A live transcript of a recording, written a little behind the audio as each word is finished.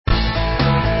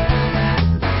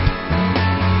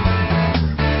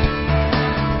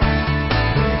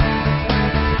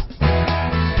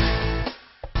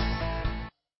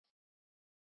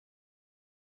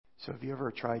So have you ever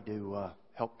tried to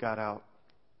help God out?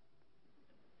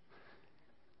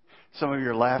 Some of you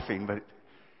are laughing, but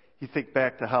you think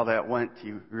back to how that went,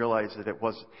 you realize that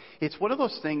it's one of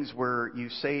those things where you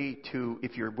say to,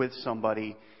 if you're with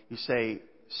somebody, you say,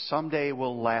 someday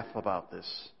we'll laugh about this,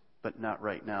 but not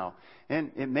right now.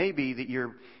 And it may be that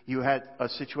you had a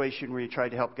situation where you tried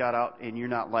to help God out and you're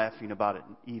not laughing about it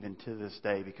even to this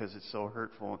day because it's so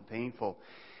hurtful and painful.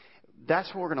 That's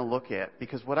what we're going to look at,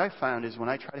 because what I found is when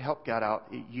I try to help God out,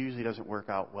 it usually doesn't work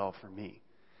out well for me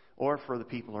or for the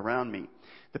people around me.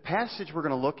 The passage we're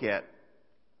going to look at,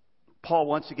 Paul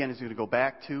once again is going to go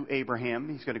back to Abraham.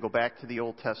 He's going to go back to the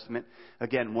Old Testament.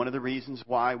 Again, one of the reasons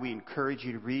why we encourage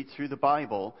you to read through the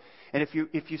Bible. And if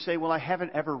you say, well, I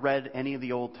haven't ever read any of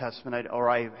the Old Testament, or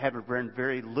I haven't read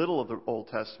very little of the Old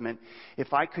Testament,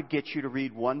 if I could get you to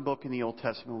read one book in the Old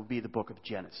Testament, it would be the book of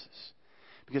Genesis.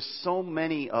 Because so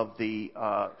many of the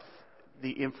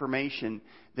information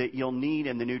that you'll need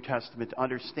in the New Testament to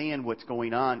understand what's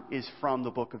going on is from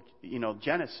the book of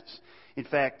Genesis. In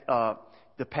fact,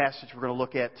 the passage we're going to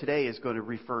look at today is going to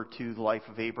refer to the life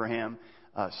of Abraham,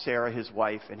 Sarah, his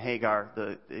wife, and Hagar,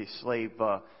 the slave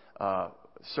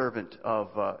servant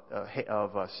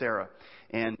of Sarah.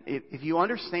 And if you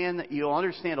understand that, you'll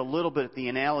understand a little bit the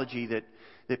analogy that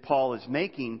Paul is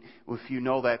making if you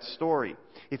know that story.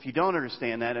 If you don't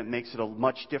understand that, it makes it a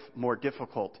much more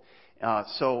difficult.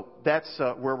 So that's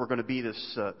where we're going to be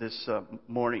this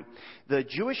morning.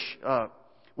 The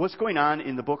what's going on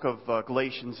in the book of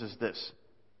Galatians is this.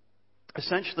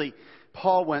 Essentially,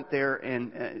 Paul went there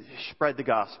and spread the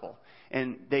gospel.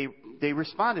 And they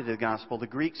responded to the gospel. The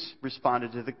Greeks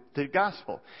responded to the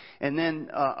gospel. And then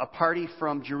a party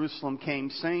from Jerusalem came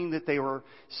saying that they were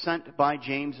sent by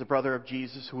James, the brother of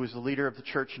Jesus, who was the leader of the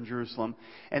church in Jerusalem.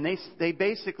 And they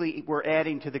basically were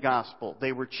adding to the gospel.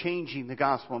 They were changing the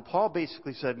gospel. And Paul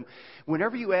basically said,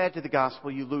 whenever you add to the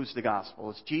gospel, you lose the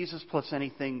gospel. It's Jesus plus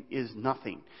anything is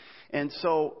nothing. And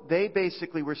so they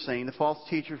basically were saying, the false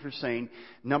teachers were saying,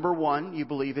 number one, you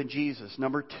believe in Jesus.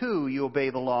 Number two, you obey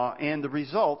the law. And the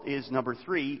result is, number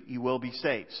three, you will be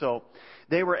saved. So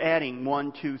they were adding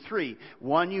 1, 2, 3.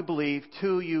 1, you believe.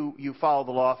 2, you follow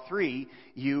the law. 3,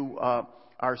 you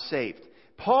are saved.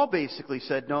 Paul basically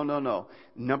said, no.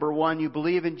 Number 1, you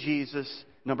believe in Jesus.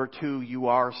 Number 2, you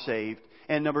are saved.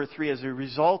 And number 3, as a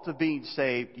result of being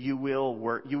saved, you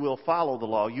will follow the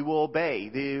law. You will obey.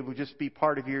 It will just be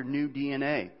part of your new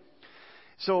DNA.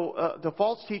 So the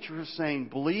false teachers were saying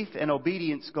belief and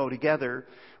obedience go together,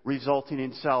 resulting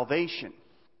in salvation.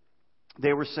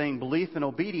 They were saying belief and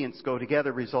obedience go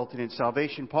together, resulting in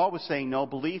salvation. Paul was saying, no,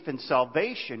 belief and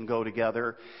salvation go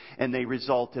together, and they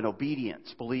result in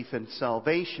obedience. Belief and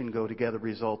salvation go together,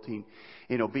 resulting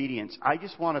in obedience. I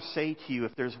just want to say to you,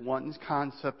 if there's one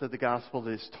concept of the gospel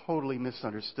that is totally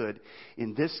misunderstood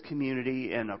in this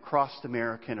community and across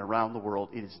America and around the world,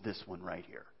 it is this one right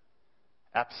here.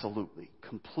 Absolutely,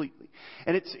 completely.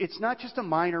 And it's not just a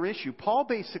minor issue. Paul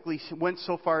basically went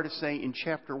so far to say in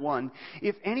chapter 1,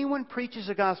 if anyone preaches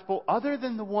a gospel other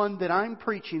than the one that I'm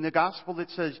preaching, the gospel that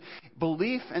says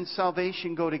belief and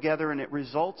salvation go together and it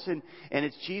results in, and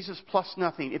it's Jesus plus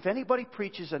nothing. If anybody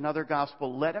preaches another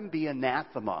gospel, let him be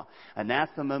anathema.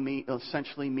 Anathema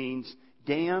essentially means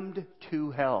damned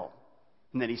to hell.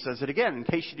 And then he says it again. In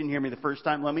case you didn't hear me the first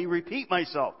time, let me repeat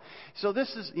myself. So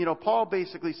this is, Paul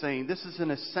basically saying this is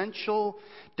an essential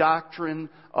doctrine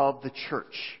of the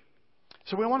church.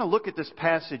 So we want to look at this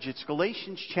passage. It's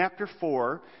Galatians chapter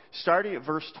 4, starting at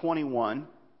verse 21.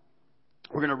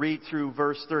 We're going to read through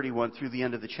verse 31 through the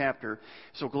end of the chapter.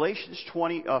 So Galatians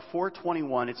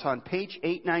 4:21. It's on page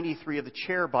 893 of the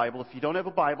Chair Bible. If you don't have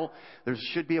a Bible, there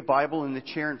should be a Bible in the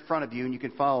chair in front of you, and you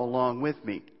can follow along with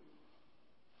me.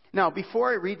 Now, before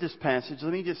I read this passage,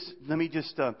 let me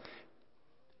just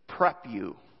prep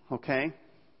you, okay?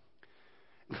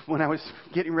 When I was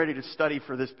getting ready to study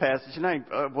for this passage, and I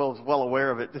was well aware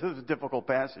of it, this is a difficult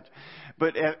passage.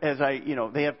 But as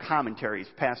they have commentaries.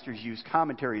 Pastors use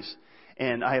commentaries,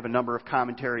 and I have a number of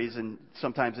commentaries, and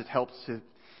sometimes it helps to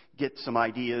get some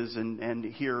ideas and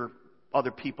hear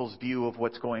other people's view of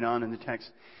what's going on in the text.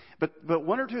 But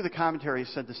one or two of the commentaries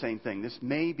said the same thing. This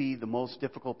may be the most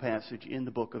difficult passage in the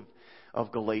book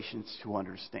of Galatians to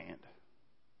understand.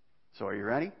 So are you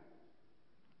ready?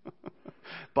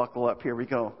 Buckle up. Here we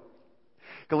go.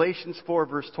 Galatians 4,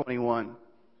 verse 21.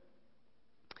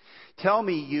 Tell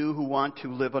me, you who want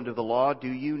to live under the law, do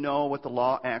you know what the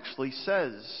law actually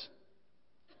says?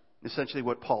 Essentially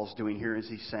what Paul's doing here is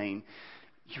he's saying,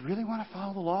 you really want to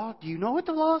follow the law? Do you know what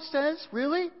the law says?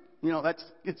 Really? That's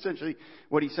essentially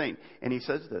what he's saying. And he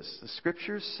says this: the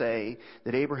scriptures say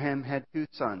that Abraham had two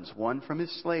sons, one from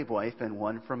his slave wife and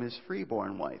one from his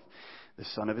freeborn wife. The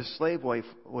son of his slave wife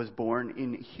was born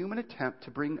in human attempt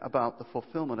to bring about the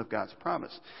fulfillment of God's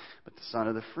promise. But the son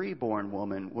of the freeborn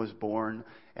woman was born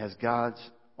as God's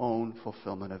own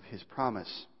fulfillment of his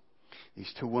promise.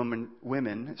 These two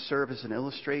women serve as an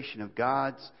illustration of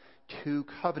God's two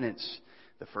covenants.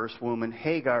 The first woman,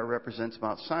 Hagar, represents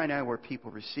Mount Sinai, where people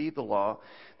received the law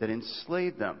that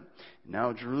enslaved them.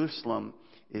 Now Jerusalem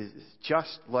is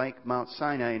just like Mount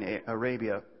Sinai in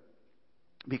Arabia,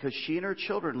 because she and her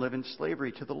children live in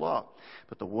slavery to the law.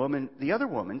 But the other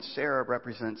woman, Sarah,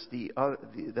 represents the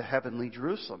heavenly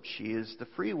Jerusalem. She is the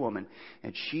free woman,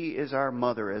 and she is our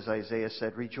mother, as Isaiah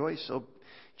said, "Rejoice, O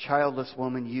childless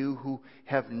woman, you who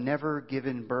have never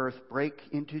given birth, break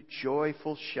into a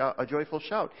joyful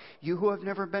shout. You who have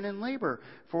never been in labor,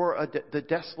 for the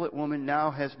desolate woman now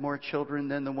has more children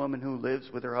than the woman who lives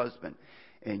with her husband.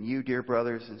 And you, dear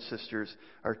brothers and sisters,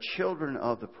 are children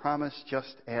of the promise,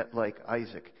 just like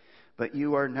Isaac. But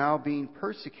you are now being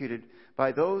persecuted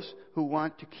by those who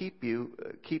want to keep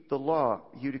the law,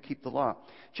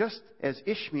 just as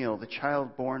Ishmael, the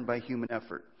child born by human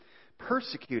effort,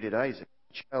 persecuted Isaac,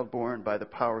 the child born by the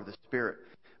power of the Spirit.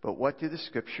 But what do the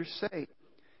scriptures say?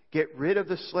 Get rid of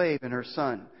the slave and her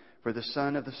son, for the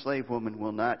son of the slave woman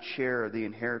will not share the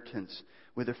inheritance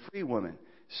with a free woman.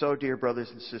 So, dear brothers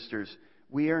and sisters,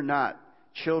 we are not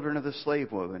children of the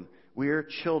slave woman. We are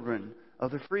children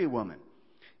of the free woman."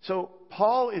 So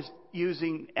Paul is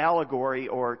using allegory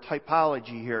or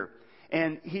typology here.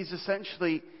 And he's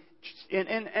essentially, and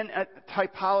a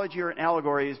typology or an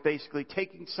allegory is basically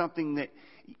taking something that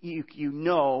you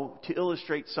know to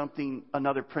illustrate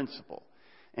another principle.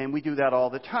 And we do that all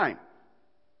the time.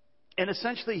 And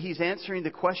essentially he's answering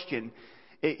the question,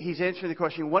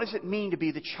 what does it mean to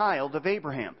be the child of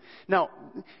Abraham? Now,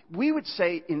 we would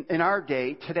say in our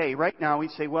day, today, right now,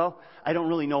 we'd say, well, I don't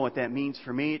really know what that means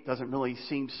for me. It doesn't really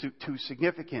seem too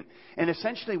significant. And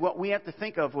essentially what we have to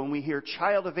think of when we hear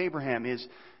child of Abraham is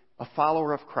a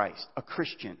follower of Christ, a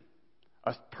Christian,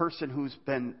 a person who's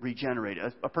been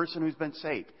regenerated, a person who's been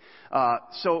saved.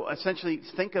 So essentially,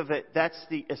 think of it, that's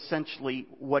essentially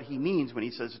what he means when he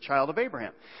says a child of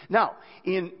Abraham. Now,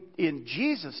 in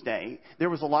Jesus' day, there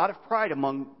was a lot of pride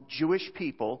among Jewish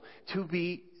people to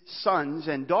be sons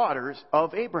and daughters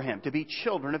of Abraham, to be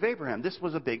children of Abraham. This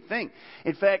was a big thing.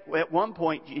 In fact, at one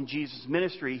point in Jesus'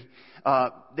 ministry,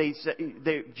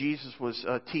 Jesus was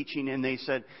teaching, and they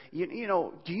said, you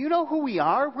know, do you know who we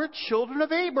are? We're children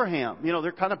of Abraham.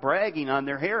 They're kind of bragging on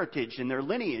their heritage and their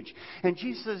lineage. And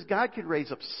Jesus says God could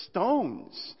raise up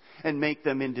stones and make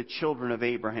them into children of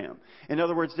Abraham. In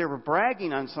other words, they were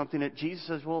bragging on something that Jesus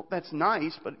says, well, that's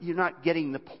nice, but you're not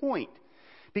getting the point.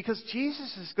 Because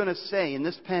Jesus is going to say, in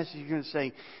this passage, he's going to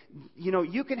say,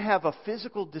 you can have a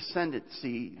physical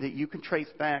descendancy that you can trace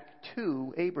back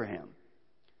to Abraham.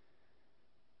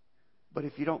 But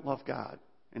if you don't love God,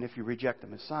 and if you reject the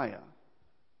Messiah,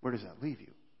 where does that leave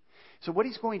you? So what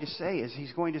he's going to say is,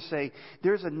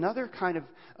 there's another kind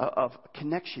of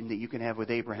connection that you can have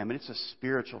with Abraham, and it's a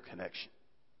spiritual connection.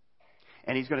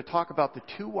 And he's going to talk about the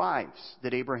two wives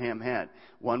that Abraham had.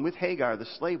 One with Hagar, the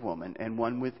slave woman, and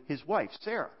one with his wife,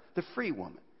 Sarah, the free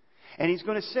woman. And he's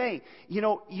going to say,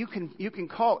 you can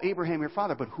call Abraham your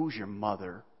father, but who's your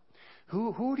mother?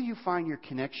 Who do you find your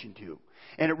connection to?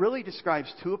 And it really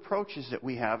describes two approaches that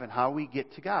we have and how we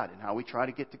get to God and how we try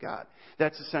to get to God.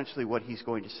 That's essentially what he's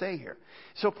going to say here.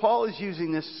 So Paul is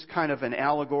using this kind of an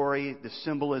allegory, the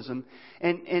symbolism,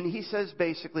 and he says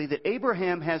basically that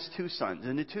Abraham has two sons,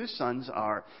 and the two sons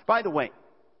are, by the way,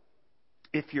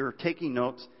 if you're taking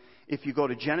notes, if you go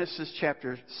to Genesis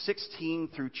chapter 16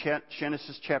 through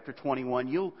Genesis chapter 21,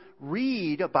 you'll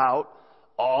read about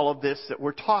all of this that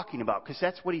we're talking about, because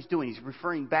that's what he's doing. He's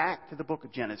referring back to the book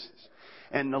of Genesis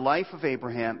and the life of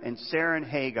Abraham and Sarah and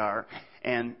Hagar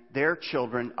and their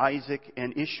children, Isaac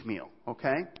and Ishmael.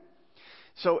 Okay?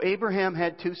 So Abraham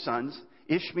had two sons,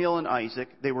 Ishmael and Isaac.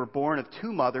 They were born of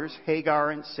two mothers, Hagar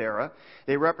and Sarah.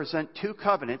 They represent two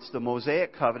covenants, the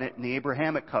Mosaic covenant and the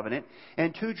Abrahamic covenant,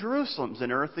 and two Jerusalems,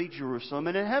 an earthly Jerusalem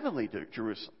and a heavenly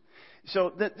Jerusalem.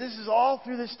 So this is all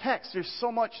through this text. There's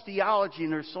so much theology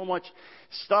and there's so much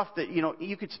stuff that,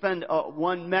 you could spend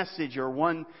one message or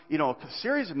one, a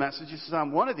series of messages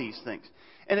on one of these things.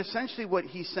 And essentially what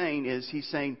he's saying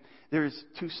there's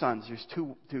two sons,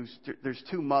 there's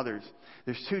two mothers,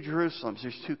 there's two Jerusalems,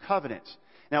 there's two covenants.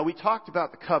 Now we talked about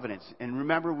the covenants, and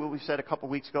remember what we said a couple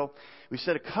weeks ago? We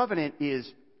said a covenant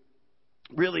is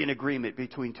really an agreement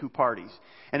between two parties.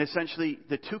 And essentially,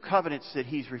 the two covenants that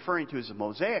he's referring to is the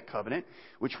Mosaic covenant,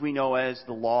 which we know as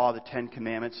the law, the Ten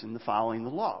Commandments, and the following the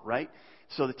law, right?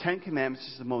 So the Ten Commandments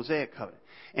is the Mosaic covenant.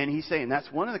 And he's saying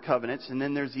that's one of the covenants, and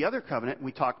then there's the other covenant, and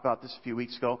we talked about this a few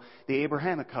weeks ago, the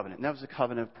Abrahamic covenant. And that was the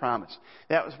covenant of promise.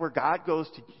 That was where God goes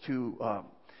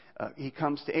he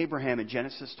comes to Abraham in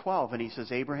Genesis 12, and he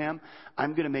says, Abraham,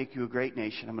 I'm going to make you a great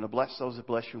nation. I'm going to bless those that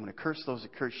bless you. I'm going to curse those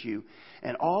that curse you.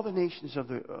 And all the nations of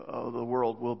the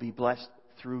world will be blessed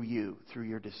through you, through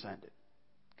your descendant.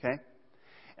 Okay?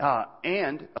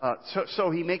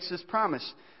 So he makes this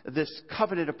promise, this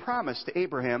covenant of promise to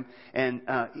Abraham. And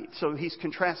so he's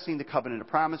contrasting the covenant of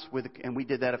promise with, and we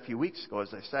did that a few weeks ago,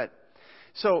 as I said.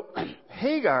 So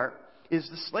Hagar is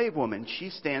the slave woman. She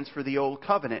stands for the old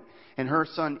covenant. And her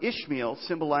son Ishmael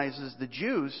symbolizes the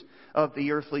Jews of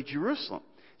the earthly Jerusalem.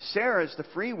 Sarah is the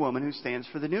free woman who stands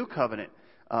for the new covenant.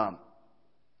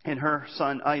 And her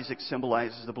son Isaac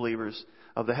symbolizes the believers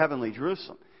of the heavenly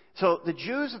Jerusalem. So the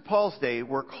Jews of Paul's day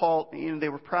were called, they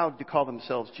were proud to call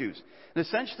themselves Jews. And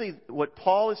essentially what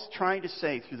Paul is trying to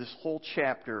say through this whole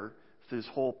chapter, through this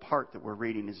whole part that we're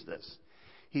reading is this.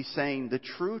 He's saying the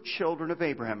true children of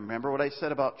Abraham. Remember what I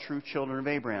said about true children of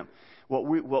Abraham.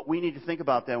 What we need to think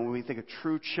about then when we think of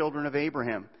true children of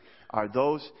Abraham are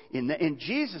those, in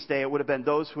Jesus' day, it would have been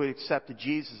those who had accepted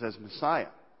Jesus as Messiah.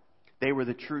 They were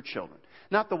the true children.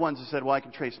 Not the ones who said, well, I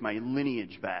can trace my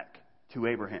lineage back to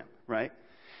Abraham, right?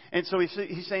 And so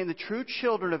he's saying the true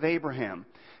children of Abraham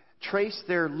trace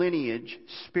their lineage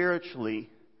spiritually,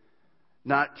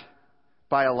 not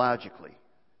biologically.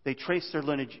 They trace their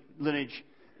lineage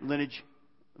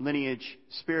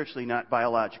spiritually, not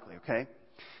biologically, okay?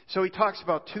 So he talks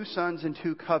about two sons and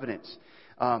two covenants.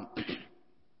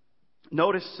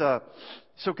 Notice,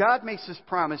 so God makes this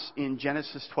promise in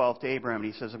Genesis 12 to Abraham.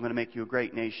 And he says, I'm going to make you a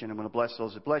great nation. I'm going to bless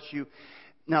those that bless you.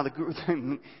 Now,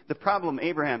 the problem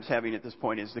Abraham's having at this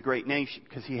point is the great nation,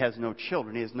 because he has no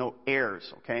children. He has no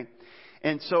heirs, okay?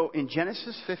 And so in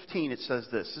Genesis 15, it says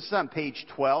this. This is on page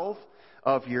 12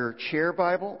 of your chair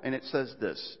Bible, and it says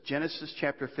this. Genesis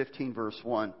chapter 15, verse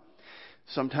 1.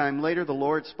 Sometime later, the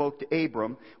Lord spoke to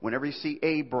Abram. Whenever you see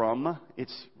Abram,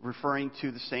 it's referring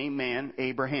to the same man,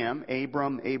 Abraham.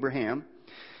 Abraham.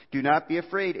 Do not be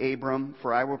afraid, Abram,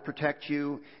 for I will protect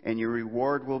you, and your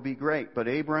reward will be great. But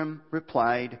Abram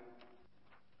replied,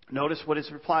 notice what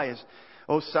his reply is.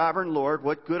 O sovereign Lord,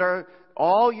 what good are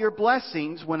all your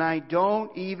blessings when I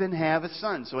don't even have a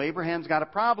son? So Abraham's got a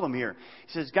problem here.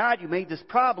 He says, God, you made this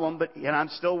problem, and I'm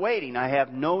still waiting. I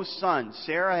have no son.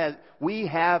 We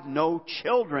have no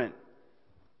children.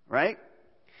 Right?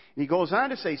 And he goes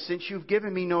on to say, since you've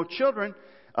given me no children,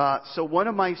 so one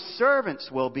of my servants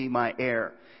will be my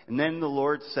heir. And then the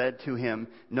Lord said to him,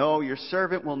 no, your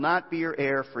servant will not be your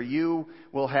heir, for you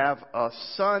will have a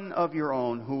son of your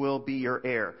own who will be your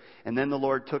heir. And then the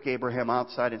Lord took Abraham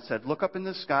outside and said, look up in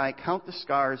the sky, count the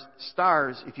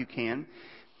stars if you can.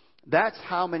 That's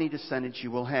how many descendants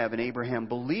you will have. And Abraham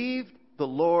believed the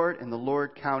Lord, and the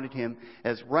Lord counted him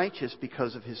as righteous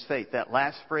because of his faith. That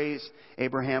last phrase,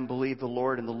 Abraham believed the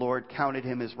Lord, and the Lord counted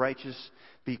him as righteous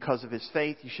because of his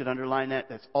faith. You should underline that.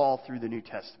 That's all through the New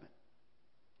Testament.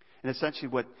 And essentially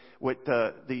what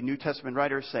the New Testament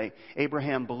writers say,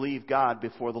 Abraham believed God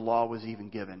before the law was even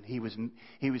given. He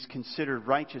was considered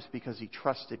righteous because he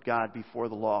trusted God before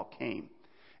the law came.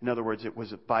 In other words, it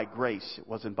was by grace. It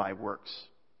wasn't by works.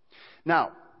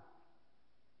 Now,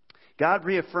 God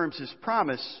reaffirms his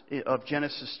promise of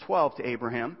Genesis 12 to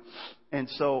Abraham. And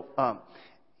so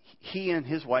he and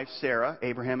his wife Sarah,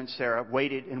 Abraham and Sarah,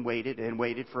 waited and waited and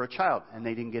waited for a child. And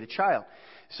they didn't get a child.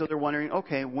 So they're wondering,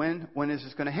 okay, when is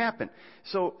this going to happen?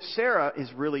 So Sarah is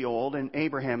really old and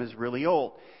Abraham is really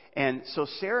old. And so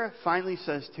Sarah finally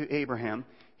says to Abraham,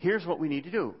 here's what we need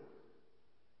to do.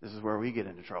 This is where we get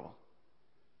into trouble.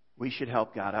 We should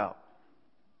help God out.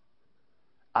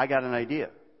 I got an idea.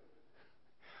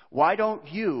 Why don't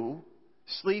you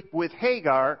sleep with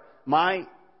Hagar, my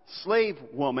slave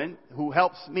woman who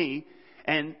helps me,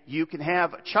 and you can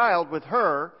have a child with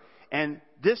her, and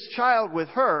this child with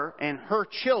her and her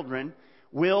children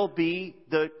will be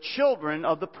the children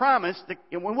of the promise,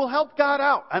 and we'll help God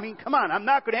out. I mean, come on, I'm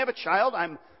not going to have a child.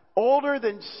 I'm older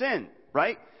than sin,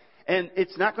 right? And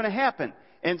it's not going to happen.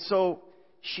 And so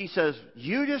she says,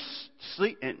 you just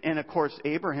sleep. And of course,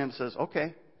 Abraham says,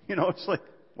 okay. It's like,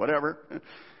 whatever.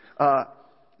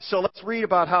 So let's read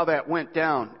about how that went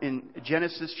down in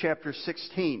Genesis chapter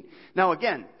 16. Now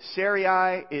again,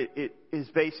 Sarai, it is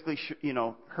basically,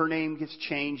 her name gets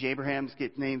changed. Abraham's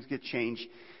names get changed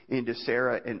into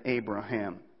Sarah and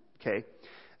Abraham. Okay.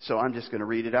 So I'm just going to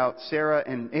read it out. Sarah,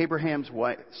 Abraham's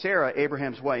wife,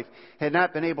 had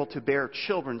not been able to bear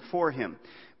children for him,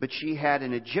 but she had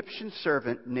an Egyptian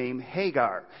servant named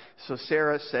Hagar. So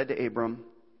Sarah said to Abram,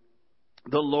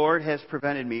 "The Lord has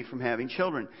prevented me from having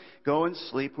children. Go and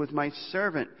sleep with my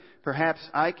servant. Perhaps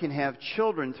I can have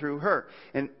children through her."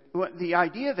 And the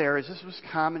idea there is this was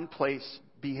commonplace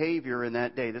behavior in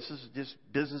that day. This is just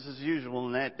business as usual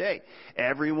in that day.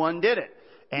 Everyone did it.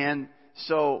 And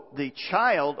so the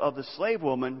child of the slave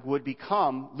woman would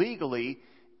become legally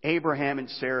Abraham and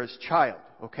Sarah's child.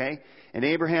 Okay? And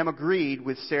Abraham agreed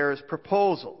with Sarah's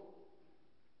proposal.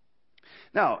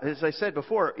 Now, as I said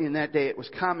before, in that day it was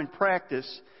common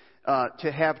practice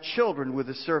to have children with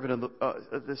the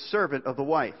servant of the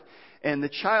wife. And the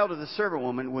child of the servant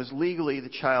woman was legally the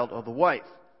child of the wife.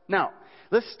 Now,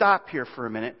 let's stop here for a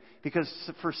minute, because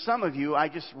for some of you, I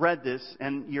just read this,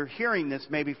 and you're hearing this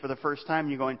maybe for the first time, and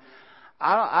you're going,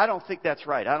 I don't think that's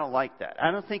right. I don't like that. I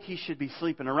don't think he should be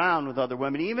sleeping around with other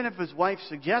women. Even if his wife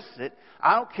suggests it,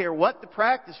 I don't care what the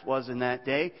practice was in that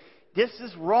day. This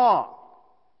is wrong.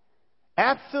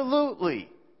 Absolutely.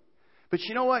 But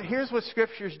you know what? Here's what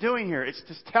Scripture's doing here. It's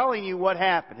just telling you what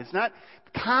happened. It's not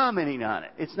commenting on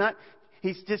it. It's not,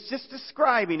 he's just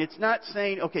describing. It's not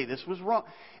saying, okay, this was wrong.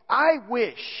 I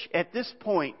wish at this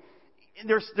point,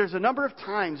 there's a number of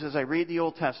times as I read the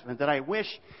Old Testament that I wish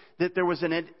that there was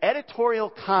an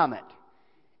editorial comment.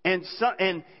 And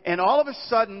all of a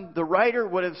sudden the writer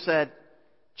would have said,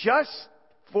 just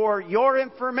for your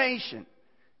information,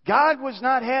 God was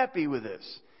not happy with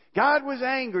this. God was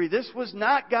angry. This was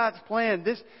not God's plan.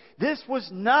 This was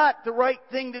not the right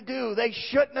thing to do. They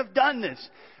shouldn't have done this.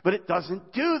 But it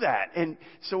doesn't do that. And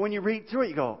so when you read through it,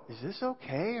 you go, is this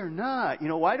okay or not? You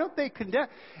know, why don't they condemn?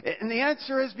 And the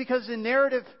answer is because in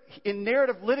narrative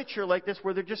literature like this,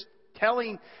 where they're just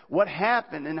telling what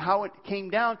happened and how it came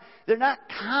down, they're not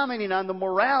commenting on the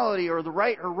morality or the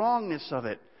right or wrongness of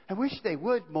it. I wish they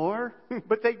would more,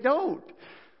 but they don't.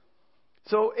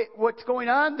 So what's going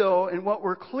on, though, and what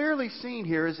we're clearly seeing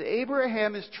here is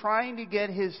Abraham is trying to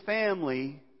get his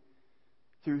family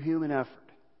through human effort.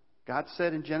 God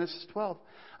said in Genesis 12,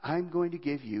 I'm going to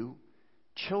give you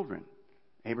children.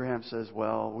 Abraham says,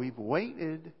 well, we've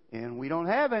waited and we don't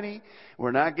have any.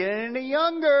 We're not getting any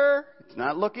younger. It's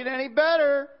not looking any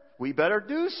better. We better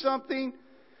do something.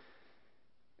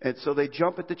 And so they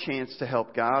jump at the chance to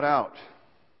help God out.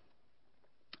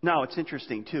 Now, it's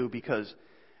interesting, too, because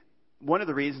one of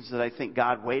the reasons that I think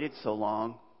God waited so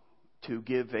long to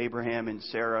give Abraham and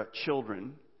Sarah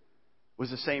children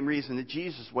was the same reason that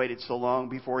Jesus waited so long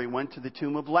before he went to the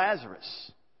tomb of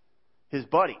Lazarus, his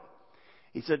buddy.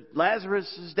 He said,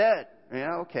 Lazarus is dead.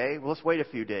 Yeah, okay, well, let's wait a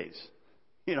few days.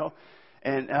 You know,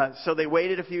 and so they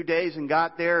waited a few days and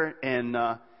got there, and,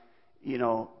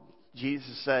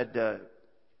 Jesus said,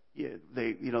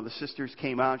 the sisters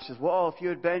came out and she says, well, if you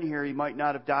had been here, he might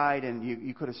not have died, and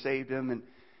you could have saved him, and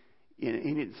he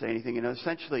didn't say anything. And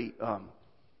essentially,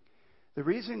 the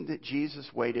reason that Jesus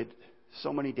waited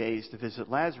so many days to visit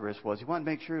Lazarus was he wanted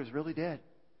to make sure he was really dead.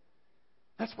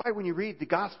 That's why when you read the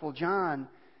Gospel of John,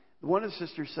 one of the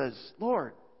sisters says,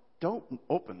 Lord, don't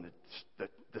open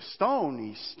the stone.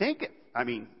 He stinketh. I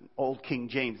mean, old King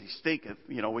James, he stinketh,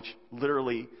 which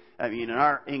literally, in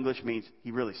our English means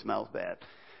he really smells bad.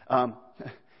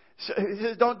 So he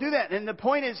says, don't do that. And the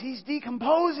point is, he's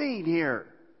decomposing here.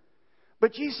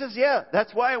 But Jesus says, yeah,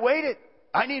 that's why I waited.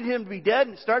 I needed him to be dead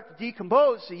and start to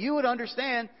decompose so you would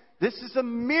understand this is a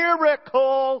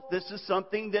miracle. This is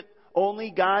something that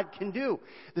only God can do.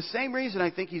 The same reason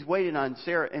I think he's waiting on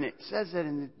Sarah, and it says that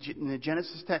in the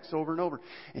Genesis text over and over.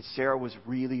 And Sarah was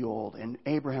really old, and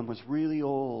Abraham was really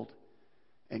old,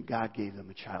 and God gave them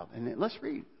a child. And let's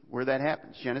read where that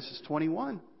happens. Genesis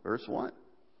 21, verse 1.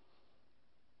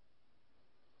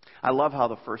 I love how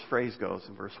the first phrase goes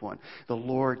in verse 1. The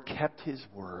Lord kept his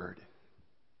word.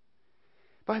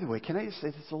 By the way, can I just say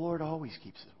this? The Lord always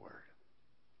keeps his word.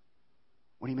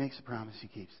 When he makes a promise, he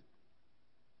keeps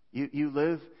it. You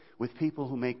live with people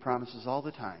who make promises all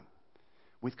the time.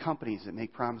 With companies that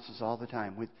make promises all the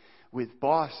time. With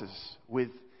bosses. With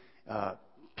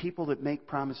people that make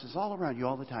promises all around you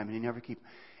all the time. And they never keep.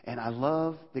 And I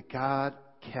love that God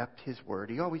kept his word.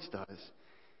 He always does.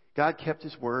 God kept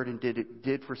his word and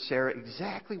did for Sarah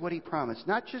exactly what he promised.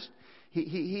 Not just,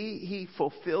 he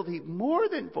more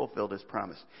than fulfilled his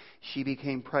promise. She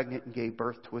became pregnant and gave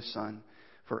birth to a son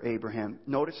for Abraham.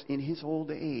 Notice in his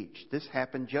old age, this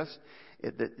happened just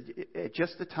at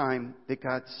the time that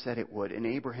God said it would. And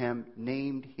Abraham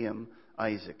named him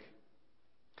Isaac.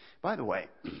 By the way,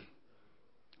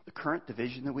 the current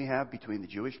division that we have between the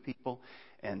Jewish people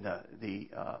and the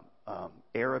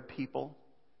Arab people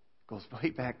goes way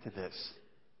back to this.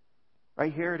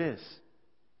 Right here it is.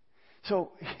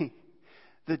 So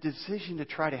the decision to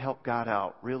try to help God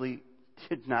out really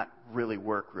did not really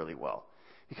work really well,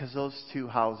 because those two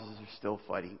houses are still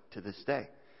fighting to this day.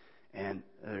 And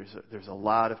there's a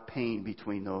lot of pain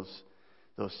between those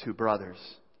two brothers.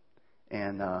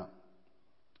 And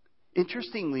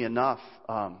interestingly enough,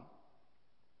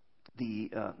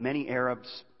 many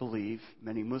Arabs believe,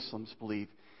 many Muslims believe,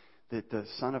 that the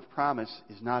son of promise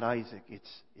is not Isaac,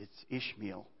 it's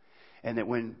Ishmael. And that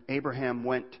when Abraham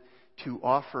went to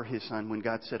offer his son, when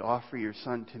God said, "Offer your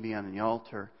son to me on the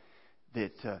altar,"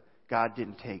 that God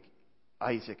didn't take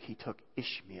Isaac, he took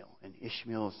Ishmael. And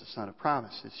Ishmael is the son of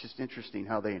promise. It's just interesting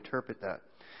how they interpret that.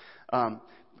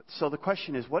 So the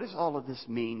question is, what does all of this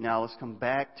mean? Now let's come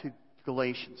back to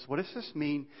Galatians. What does this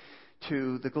mean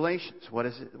to the Galatians? What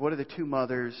is it? What are the two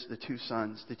mothers, the two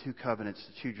sons, the two covenants,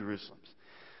 the two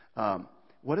Jerusalems?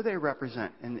 What do they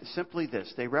represent? And it's simply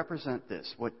this. They represent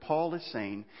this. What Paul is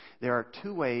saying, there are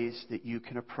two ways that you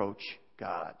can approach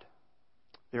God.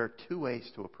 There are two ways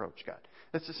to approach God.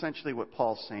 That's essentially what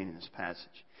Paul's saying in this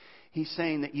passage. He's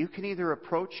saying that you can either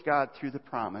approach God through the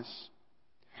promise,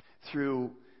 through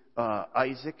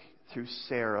Isaac, through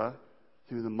Sarah,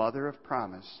 through the mother of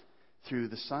promise, through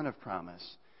the son of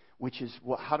promise, which is,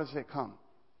 how does it come?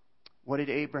 What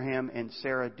did Abraham and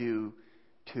Sarah do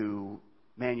to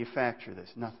manufacture this?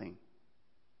 Nothing.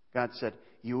 God said,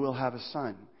 "You will have a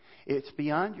son." It's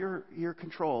beyond your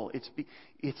control.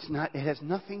 It's not. It has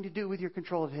nothing to do with your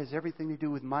control. It has everything to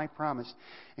do with my promise.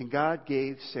 And God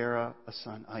gave Sarah a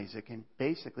son, Isaac. And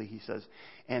basically, He says,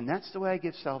 and that's the way I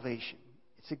give salvation.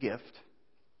 It's a gift.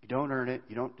 You don't earn it.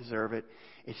 You don't deserve it.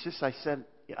 It's just I said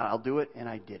I'll do it, and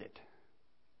I did it.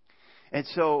 And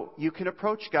so you can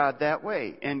approach God that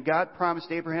way. And God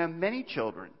promised Abraham many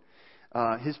children.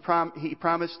 He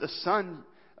promised a son.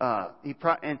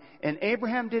 And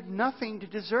Abraham did nothing to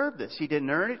deserve this. He didn't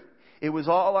earn it. It was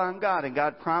all on God. And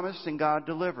God promised and God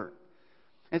delivered.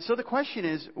 And so the question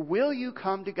is, will you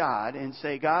come to God and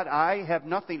say, "God, I have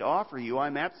nothing to offer you.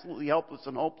 I'm absolutely helpless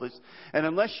and hopeless. And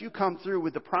unless you come through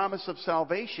with the promise of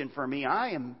salvation for me,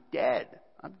 I am dead.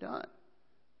 I'm done."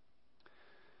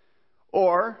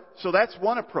 Or, so that's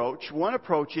one approach. One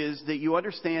approach is that you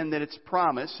understand that it's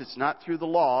promise. It's not through the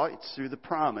law. It's through the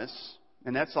promise.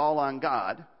 And that's all on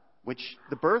God. Which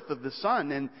the birth of the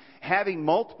son and having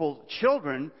multiple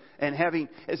children and having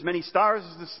as many stars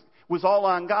as this was all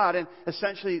on God. And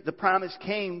essentially the promise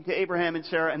came to Abraham and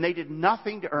Sarah, and they did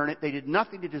nothing to earn it. They did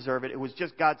nothing to deserve it. It was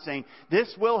just God saying,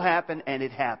 "This will happen," and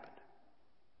it happened.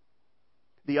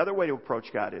 The other way to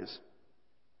approach God is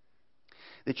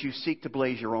that you seek to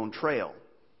blaze your own trail.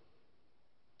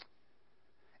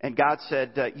 And God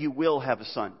said, "You will have a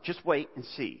son. Just wait and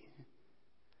see."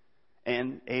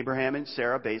 And Abraham and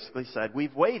Sarah basically said,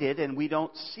 "We've waited and we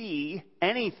don't see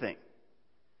anything.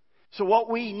 So what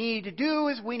we need to do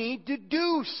is we need to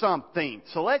do something.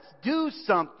 So let's do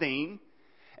something."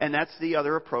 And that's the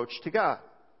other approach to God.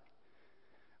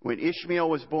 When Ishmael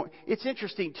was born, it's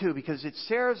interesting too, because it's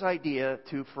Sarah's idea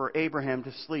for Abraham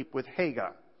to sleep with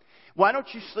Hagar. Why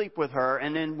don't you sleep with her,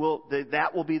 and then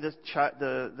that will be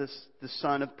the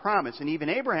son of promise. And even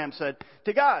Abraham said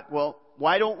to God, "Well,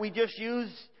 why don't we just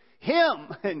use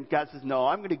him?" And God says, "No,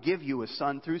 I'm going to give you a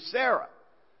son through Sarah."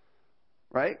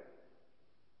 Right?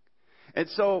 And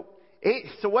so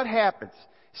what happens?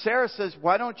 Sarah says,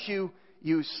 "Why don't you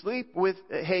sleep with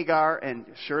Hagar?" And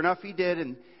sure enough, he did.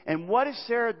 And what does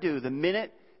Sarah do? The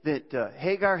minute that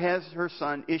Hagar has her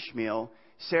son Ishmael,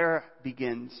 Sarah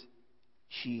begins,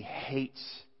 she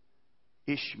hates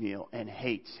Ishmael and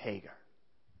hates Hagar.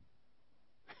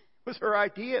 It was her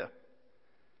idea.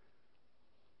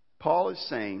 Paul is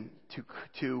saying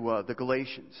to the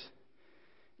Galatians,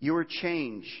 you are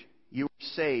changed, you are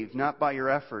saved, not by your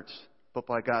efforts, but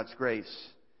by God's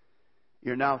grace.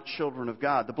 You're now children of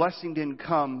God. The blessing didn't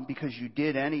come because you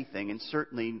did anything, and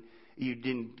certainly you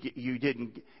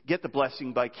didn't get the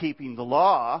blessing by keeping the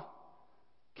law.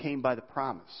 It came by the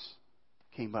promise.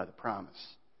 It came by the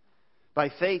promise. By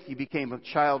faith, you became a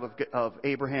child of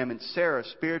Abraham and Sarah,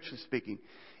 spiritually speaking.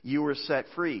 You were set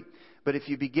free. But if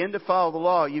you begin to follow the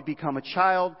law, you become a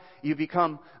child. You're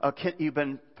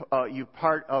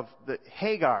part of the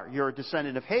Hagar. You're a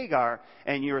descendant of Hagar,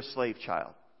 and you're a slave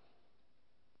child.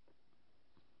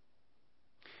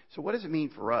 So what does it mean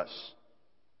for us?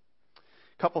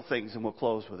 A couple things, and we'll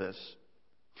close with this.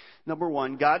 Number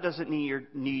one, God doesn't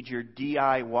need your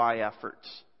DIY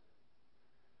efforts.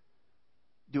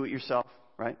 Do it yourself,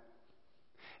 right?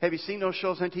 Have you seen those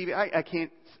shows on TV?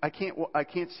 I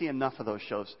can't see enough of those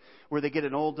shows where they get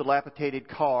an old dilapidated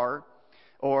car,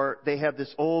 or they have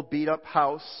this old beat up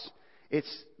house,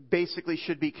 it's basically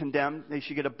should be condemned. They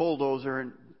should get a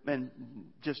bulldozer and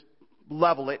just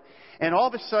level it. And all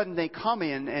of a sudden they come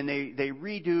in and they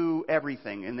redo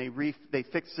everything, and they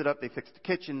fix it up. They fix the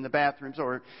kitchen, the bathrooms,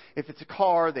 or if it's a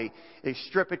car, they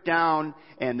strip it down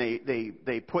and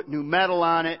they put new metal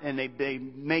on it, and they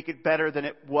make it better than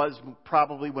it was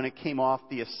probably when it came off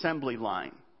the assembly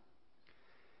line.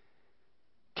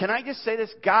 Can I just say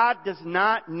this? God does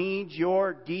not need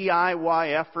your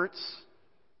DIY efforts.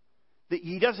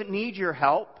 He doesn't need your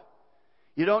help.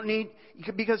 You don't need,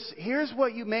 because here's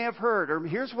what you may have heard, or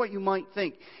here's what you might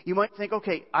think. You might think,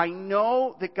 okay, I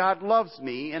know that God loves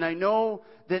me, and I know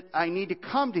that I need to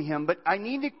come to Him, but I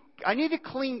need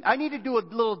to do a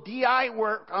little DI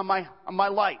work on my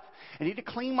life. I need to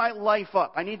clean my life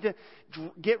up. I need to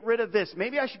get rid of this.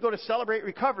 Maybe I should go to Celebrate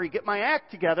Recovery, get my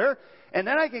act together, and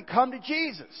then I can come to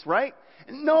Jesus, right?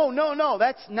 No.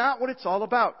 That's not what it's all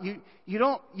about. You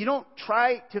don't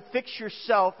try to fix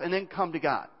yourself and then come to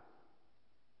God.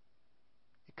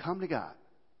 You come to God.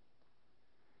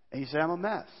 And you say, I'm a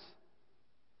mess.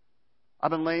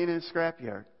 I've been laying in a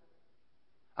scrapyard.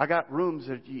 I got rooms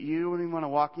that you don't even want to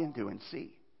walk into and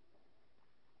see.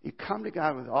 You come to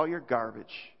God with all your garbage,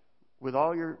 with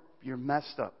all your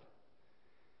messed up.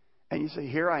 And you say,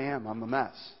 here I am, I'm a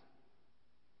mess.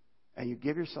 And you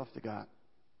give yourself to God.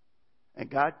 And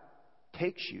God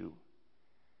takes you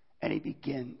and He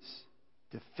begins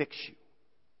to fix you,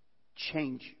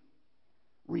 change you,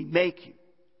 remake you.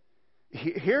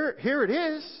 Here it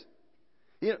is.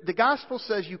 The gospel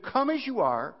says you come as you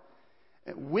are,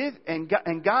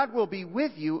 and God will be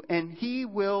with you, and He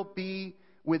will be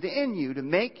within you to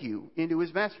make you into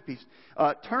His masterpiece.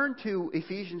 Turn to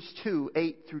Ephesians 2,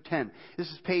 8 through 10. This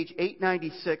is page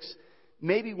 896,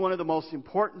 maybe one of the most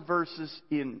important verses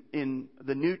in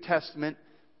the New Testament.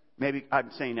 Maybe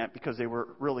I'm saying that because they were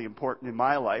really important in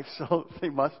my life, so they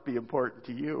must be important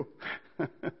to you.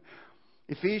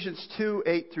 Ephesians 2,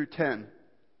 8 through 10.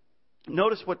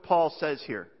 Notice what Paul says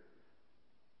here.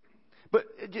 But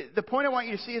the point I want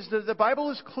you to see is that the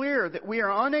Bible is clear that we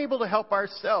are unable to help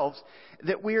ourselves,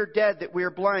 that we are dead, that we are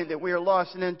blind, that we are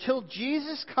lost. And until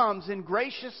Jesus comes and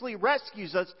graciously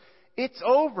rescues us, it's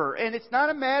over. And it's not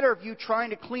a matter of you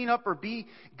trying to clean up or be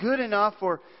good enough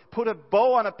or put a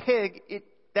bow on a pig.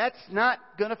 That's not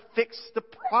going to fix the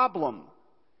problem.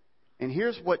 And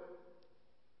here's what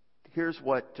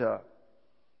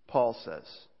Paul says.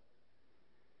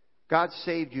 God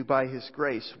saved you by His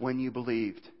grace when you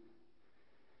believed.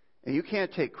 And you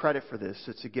can't take credit for this.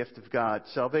 It's a gift of God.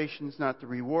 Salvation is not the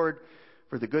reward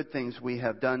for the good things we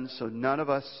have done, so none of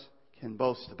us can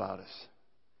boast about us.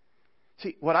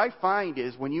 See, what I find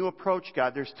is when you approach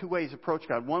God, there's two ways to approach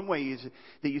God. One way is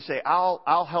that you say,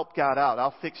 I'll help God out.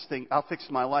 I'll fix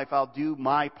my life. I'll do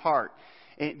my part.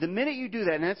 And the minute you do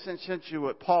that, and that's essentially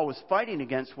what Paul was fighting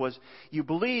against, was you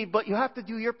believe, but you have to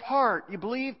do your part. You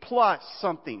believe plus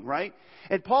something, right?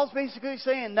 And Paul's basically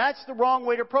saying that's the wrong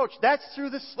way to approach. That's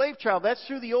through the slave child. That's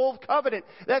through the old covenant.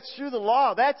 That's through the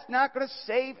law. That's not going to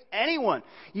save anyone.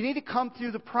 You need to come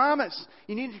through the promise.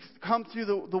 You need to come through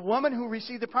the woman who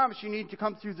received the promise. You need to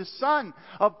come through the son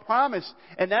of promise.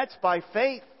 And that's by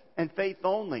faith and faith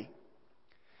only.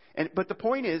 But the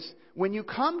point is, when you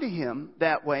come to Him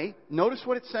that way, notice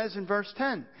what it says in verse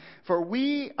 10. For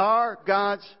we are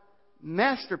God's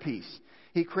masterpiece.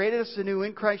 He created us anew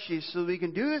in Christ Jesus so that we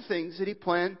can do the things that He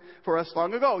planned for us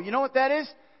long ago. You know what that is?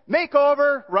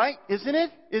 Makeover, right? Isn't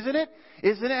it?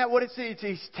 Isn't that what it's?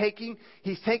 He's taking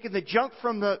the junk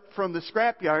from the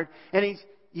scrapyard, and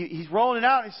he's rolling it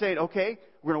out and he's saying, okay,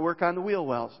 we're going to work on the wheel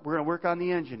wells. We're going to work on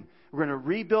the engine. We're going to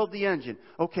rebuild the engine.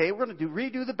 Okay, we're going to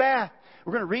redo the bath.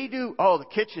 We're going to redo, the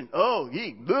kitchen.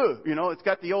 It's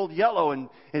got the old yellow, and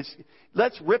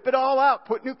let's rip it all out,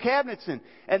 put new cabinets in.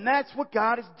 And that's what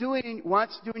God is doing and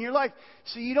wants to do in your life.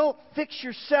 So you don't fix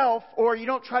yourself, or you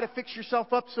don't try to fix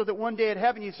yourself up so that one day at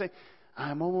heaven you say,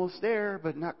 I'm almost there,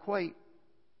 but not quite.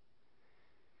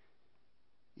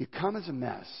 You come as a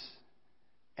mess,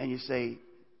 and you say,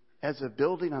 as a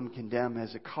building I'm condemned,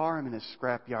 as a car I'm in a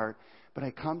scrapyard, but I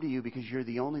come to you because you're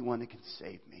the only one that can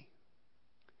save me.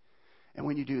 And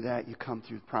when you do that, you come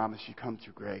through promise, you come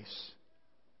through grace.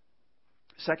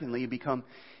 Secondly, you become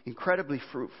incredibly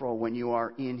fruitful when you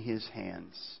are in His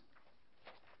hands.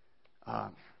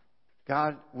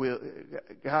 God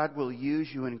will use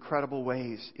you in incredible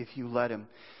ways if you let Him.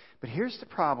 But here's the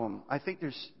problem. I think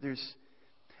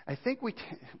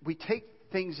we take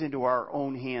things into our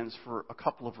own hands for a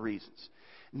couple of reasons.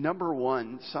 Number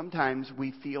one, sometimes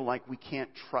we feel like we can't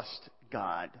trust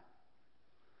God.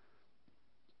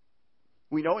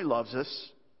 We know He loves us,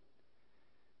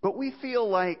 but we feel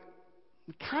like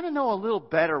we kind of know a little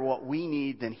better what we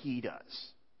need than He does.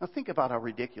 Now think about how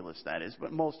ridiculous that is,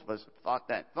 but most of us have thought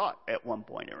that thought at one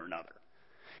point or another.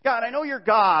 God, I know you're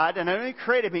God, and I know you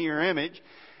created me in your image,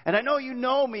 and I know you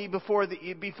know me before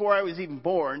I was even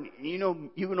born. You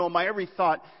know my every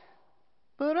thought,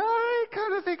 but I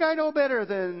kind of think I know better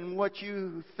than what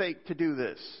you think to do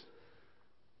this.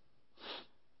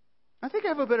 I think I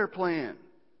have a better plan.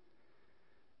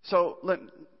 So let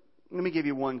me give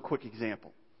you one quick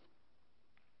example.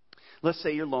 Let's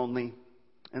say you're lonely,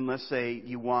 and let's say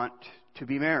you want to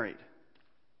be married.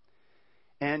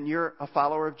 And you're a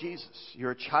follower of Jesus.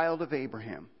 You're a child of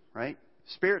Abraham, right?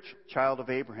 Spiritual child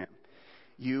of Abraham.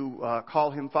 You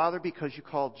call Him Father because you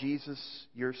call Jesus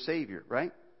your Savior,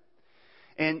 right?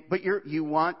 But you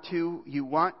want to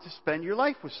spend your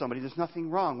life with somebody. There's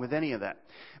nothing wrong with any of that.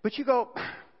 But you go,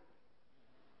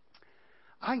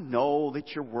 I know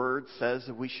that your word says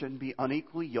that we shouldn't be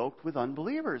unequally yoked with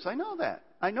unbelievers. I know that.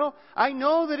 I know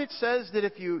that it says that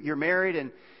if you're married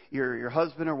and your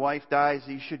husband or wife dies,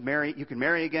 you can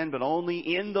marry again, but only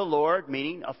in the Lord,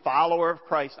 meaning a follower of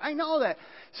Christ. I know that.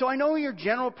 So I know your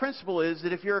general principle is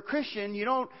that if you're a Christian, you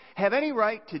don't have any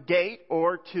right to date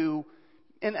or to,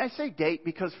 and I say date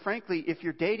because frankly, if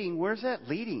you're dating, where's that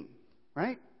leading,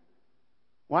 right?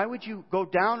 Why would you go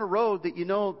down a road that you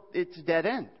know it's a dead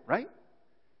end, right?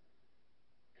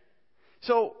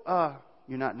 So,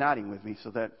 you're not nodding with me, so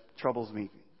that troubles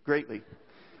me greatly.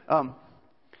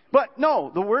 But no,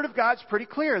 the Word of God's pretty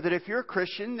clear that if you're a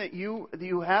Christian, that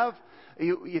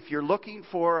if you're looking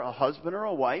for a husband or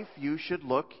a wife, you should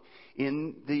look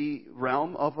in the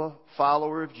realm of a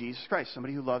follower of Jesus Christ,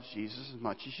 somebody who loves Jesus as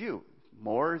much as you.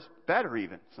 More is better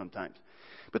even sometimes.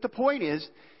 But the point is,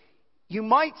 you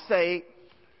might say,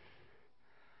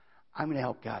 I'm going to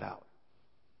help God out.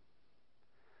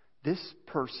 This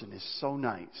person is so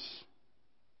nice.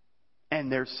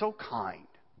 And they're so kind.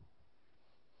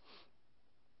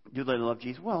 Do they love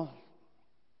Jesus? Well,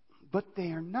 but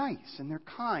they are nice and they're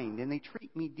kind and they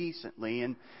treat me decently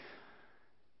and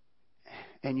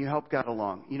you help God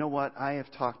along. You know what? I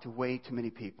have talked to way too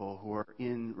many people who are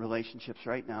in relationships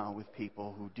right now with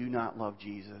people who do not love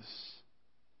Jesus,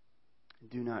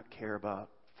 do not care about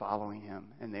following Him,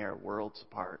 and they are worlds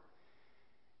apart.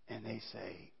 And they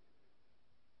say,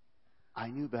 I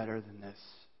knew better than this,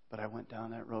 but I went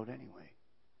down that road anyway.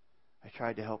 I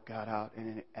tried to help God out,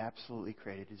 and it absolutely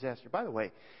created disaster. By the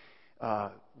way,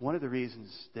 one of the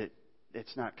reasons that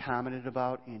it's not commented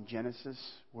about in Genesis,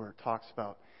 where it talks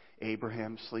about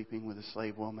Abraham sleeping with a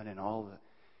slave woman and all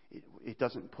it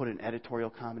doesn't put an editorial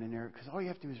comment in there, because all you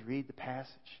have to do is read the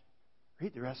passage.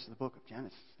 Read the rest of the book of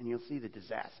Genesis, and you'll see the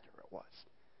disaster it was.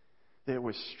 There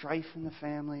was strife in the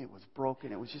family. It was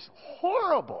broken. It was just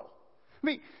horrible. I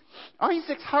mean,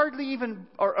 Ishmael's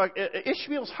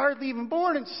hardly even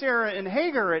born, and Sarah and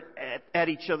Hagar at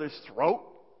each other's throat.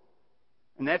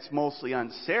 And that's mostly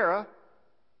on Sarah.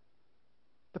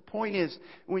 The point is,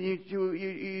 when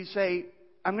you say,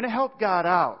 I'm going to help God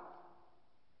out,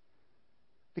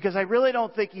 because I really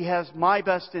don't think He has my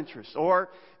best interest. Or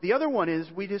the other one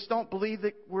is, we just don't believe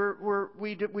that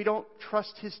we don't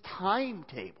trust His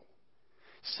timetable.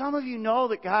 Some of you know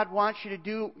that God wants you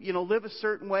to live a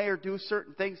certain way or do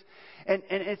certain things. And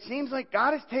it seems like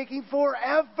God is taking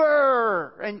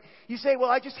forever. And you say, well,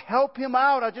 I just help Him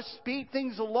out. I'll just speed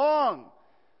things along.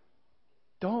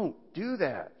 Don't do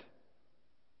that.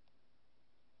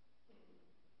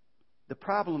 The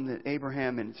problem that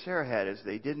Abraham and Sarah had is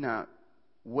they did not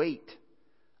wait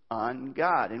on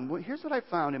God. And here's what I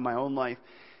found in my own life.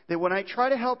 That when I try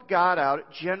to help God out, it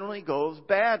generally goes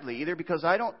badly, either because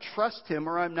I don't trust Him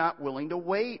or I'm not willing to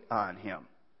wait on Him.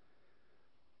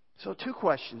 So 2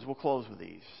 questions. We'll close with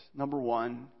these. Number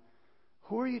 1,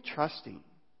 who are you trusting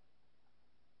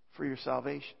for your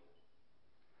salvation?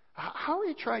 How are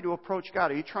you trying to approach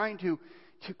God? Are you trying to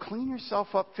clean yourself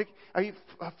up? Are you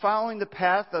following the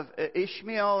path of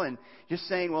Ishmael and just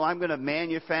saying, well, I'm going to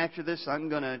manufacture this, I'm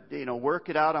going to work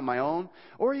it out on my own?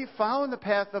 Or are you following the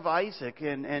path of Isaac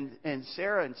and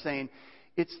Sarah and saying,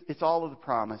 it's all of the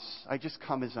promise. I just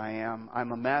come as I am.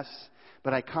 I'm a mess,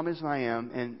 but I come as I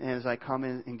am, and as I come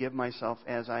in and give myself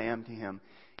as I am to Him,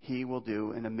 He will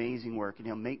do an amazing work, and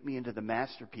He'll make me into the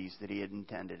masterpiece that He had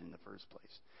intended in the first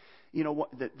place. You know what?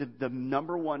 The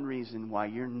number one reason why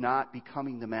you're not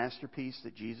becoming the masterpiece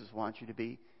that Jesus wants you to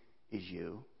be is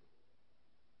you.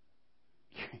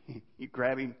 You're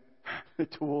grabbing the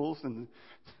tools and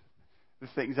the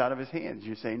things out of His hands.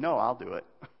 You're saying, no, I'll do it.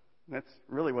 That's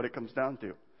really what it comes down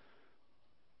to.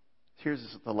 Here's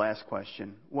the last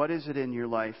question. What is it in your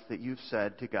life that you've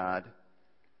said to God,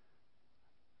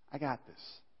 I got this.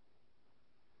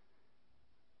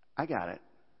 I got it.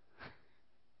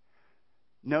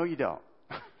 No, you don't.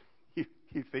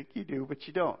 You think you do, but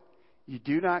you don't. You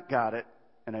do not got it,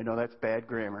 and I know that's bad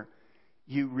grammar.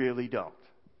 You really don't.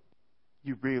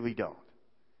 You really don't.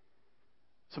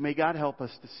 So may God help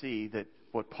us to see that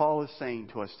what Paul is saying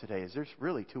to us today is there's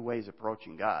really two ways of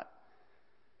approaching God.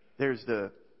 There's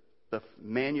the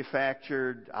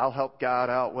manufactured, I'll help God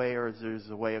out way, or there's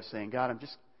a way of saying, God, I'm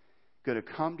just going to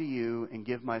come to you and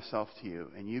give myself to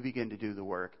you, and you begin to do the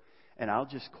work, and I'll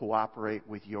just cooperate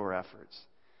with your efforts.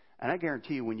 And I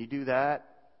guarantee you, when you do that,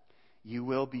 you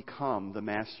will become the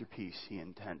masterpiece He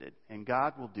intended. And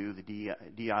God will do the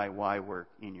DIY work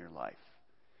in your life.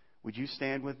 Would you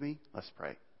stand with me? Let's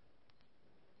pray.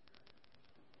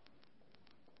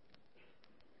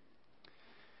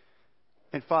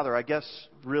 And Father, I guess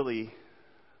the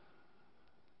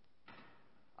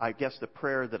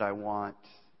prayer that I want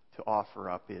to offer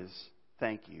up is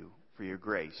thank you for your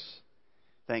grace.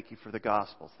 Thank you for the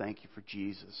gospel. Thank you for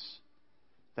Jesus.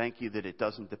 Thank you that it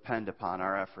doesn't depend upon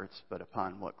our efforts, but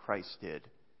upon what Christ did.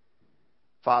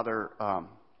 Father,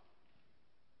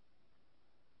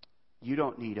 you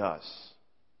don't need us.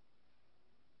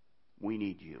 We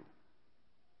need you.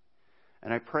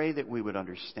 And I pray that we would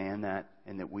understand that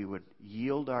and that we would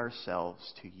yield ourselves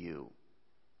to you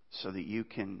so that you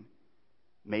can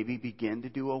maybe begin to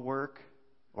do a work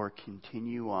or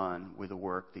continue on with a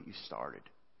work that you started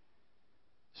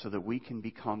so that we can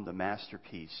become the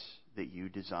masterpiece that you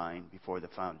designed before the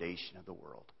foundation of the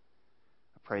world.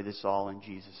 I pray this all in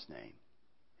Jesus' name.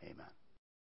 Amen.